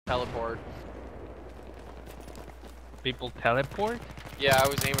teleport. People teleport? Yeah, I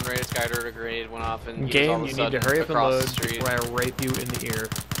was aiming right at Skydirt, a grenade went off, and he was all Game, of a you need sudden to hurry up and across load the street. before I rape you in the ear.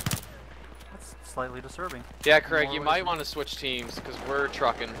 That's slightly disturbing. Yeah, Craig, More you ways might to- want to switch teams, because we're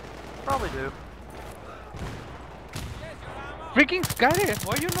trucking. Probably do. Freaking Skydirt,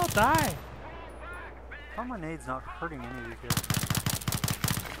 why you not die? How are my nades not hurting any of you kids?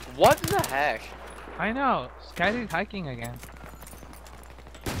 What in the heck? I know, Skydirt hiking again.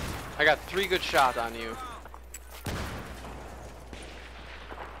 I got 3 good shots on you.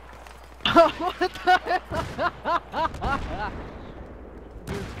 What the hell?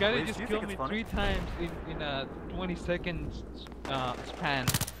 Dude, Skydirt Wait, just do you killed think me it's funny? 3 times in a 20-second span.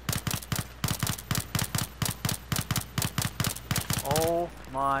 Oh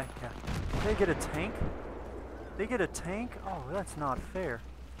my god. They get a tank? They get a tank? Oh, that's not fair.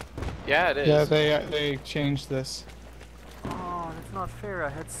 Yeah, it is. Yeah, they changed this. Oh, that's not fair. I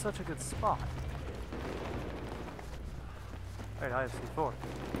had such a good spot. Wait, I have C4.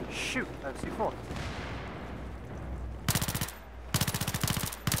 Shoot, I have C4.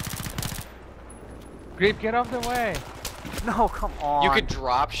 Grape, get off the way! No, come on. You could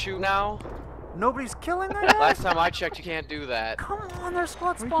drop shoot now? Nobody's killing their guys? Last time I checked, you can't do that. Come on, they're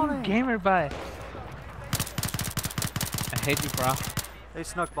squad Freaking spawning. gamer bye. I hate you, bro. They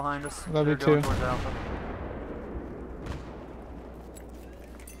snuck behind us. Love They're you going too. towards Alpha.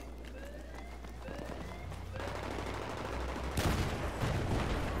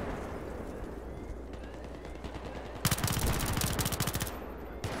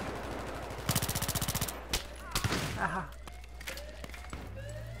 Aha.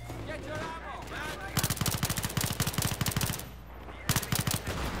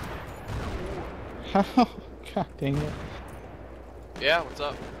 How? God dang it. Yeah, what's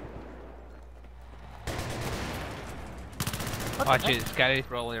up? Watch it, Skydirt's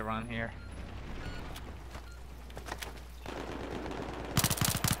probably around here.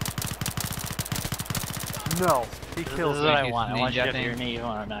 No, he This kills is me. what I His want. I want you to ninja have your thing. knee when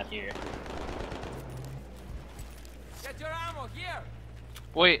I'm not here.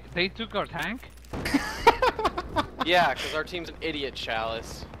 Wait, they took our tank? Yeah, because our team's an idiot,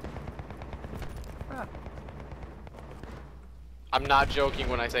 Chalice. Ah. I'm not joking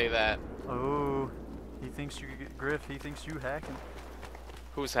when I say that. Oh, he thinks you get Griff. He thinks you hacking.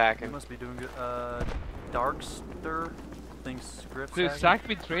 Who's He hacking? must be doing good. Darkster thinks Griff's Dude, hacking. Zach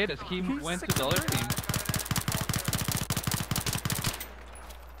betrayed us. He He's went to sick the of other Griff. team.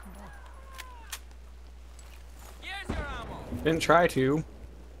 Didn't try to.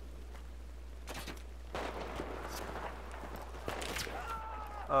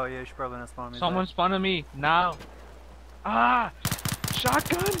 Oh yeah, you should probably not spawn me. Someone spawned on me, now. Ah!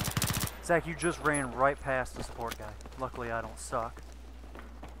 Shotgun! Zach, you just ran right past the support guy. Luckily, I don't suck.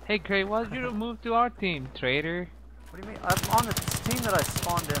 Hey, Gray, why did you move to our team, traitor? What do you mean? I'm on the team that I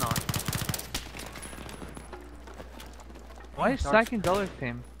spawned in on. Why is Dark- Zach in the other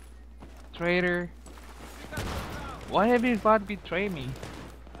team? Traitor. Why have you about to betray me?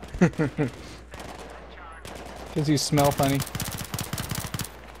 Because you smell funny.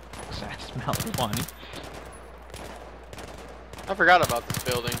 I smell funny. I forgot about this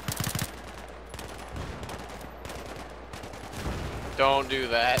building. Don't do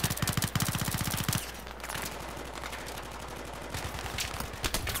that.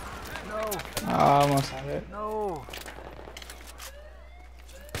 No, I almost had it. no.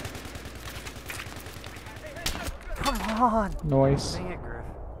 Come on. Noise. Dang it, Griff.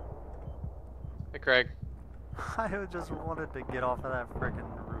 Hey, Craig. I just wanted to get off of that frickin'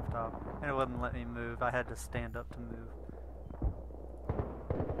 rooftop, and it wouldn't let me move. I had to stand up to move.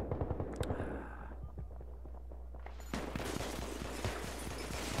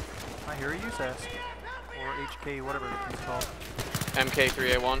 I hear a USAS. Or HK, whatever the thing's called.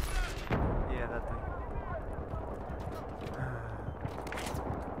 MK3A1. Yeah, that thing.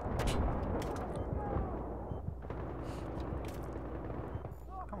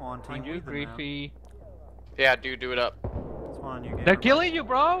 Come on, team. On you, lead them now. Griffy. Yeah, dude, do it up. It's one on you, They're Gamer. killing you,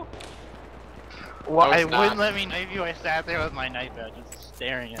 bro! Well, I it was wouldn't not. let me knife you. I sat there with my knife out, just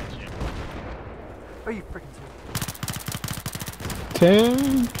staring at you. Oh, you freaking serious?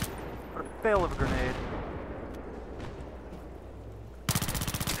 Tim. What a fail of a grenade.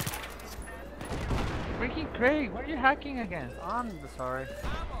 Freaking Craig, why are you hacking again? I'm sorry.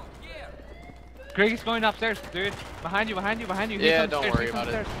 Craig is going upstairs, dude. Behind you, behind you, behind you. He's Yeah, on the don't stairs, worry he's on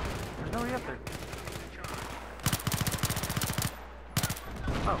about the it. stairs. There's nobody up there.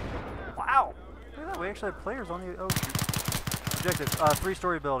 Oh. Wow! Look at that, we actually have players on the... Oh, shoot. Objective,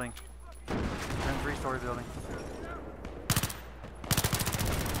 3-story building. And 3-story building.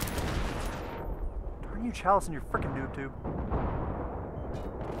 Bring you Chalice in your freaking noob tube.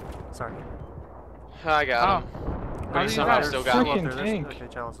 Sorry. I got him. How But do he you somehow guys still got freaking me. tank? Okay,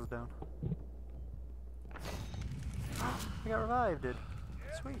 Chalice is down. I got revived, dude.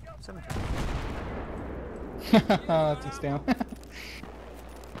 Sweet. 17. That's down.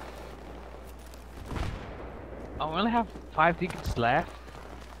 I only have 5 tickets left.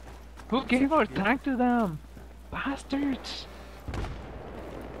 Who gave our tank to them? Bastards!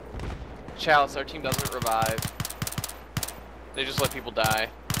 Chalice, our team doesn't revive. They just let people die.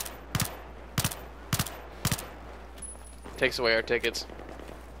 Takes away our tickets.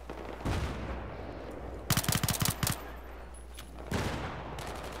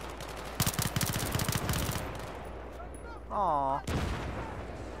 Aww.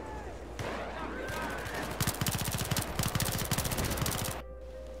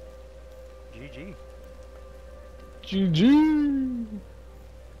 GG. GG.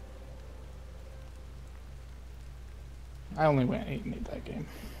 I only went 8-8 that game.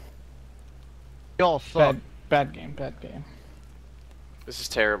 Y'all suck. Bad game. This is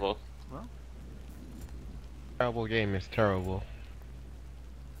terrible. Terrible game is terrible.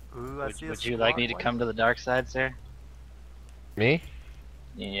 Ooh, I see a Would you like me to spotlight. come to the dark side, sir? Me?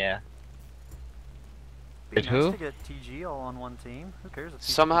 Yeah. Be With nice who? to get TG all on one team. Who cares? If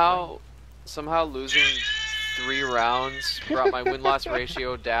TG Somehow losing 3 rounds brought my win-loss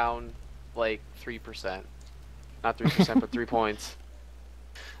ratio down like 3%. Not 3%, but 3 points.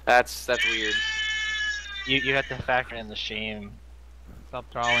 That's weird. You have to factor in the shame. Stop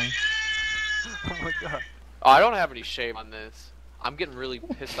trolling. Oh my god. Oh, I don't have any shame on this. I'm getting really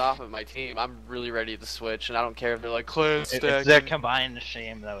pissed off at my team. I'm really ready to switch, and I don't care if they're like, Clint, It's their combined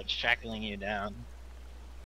shame, though. It's shackling you down.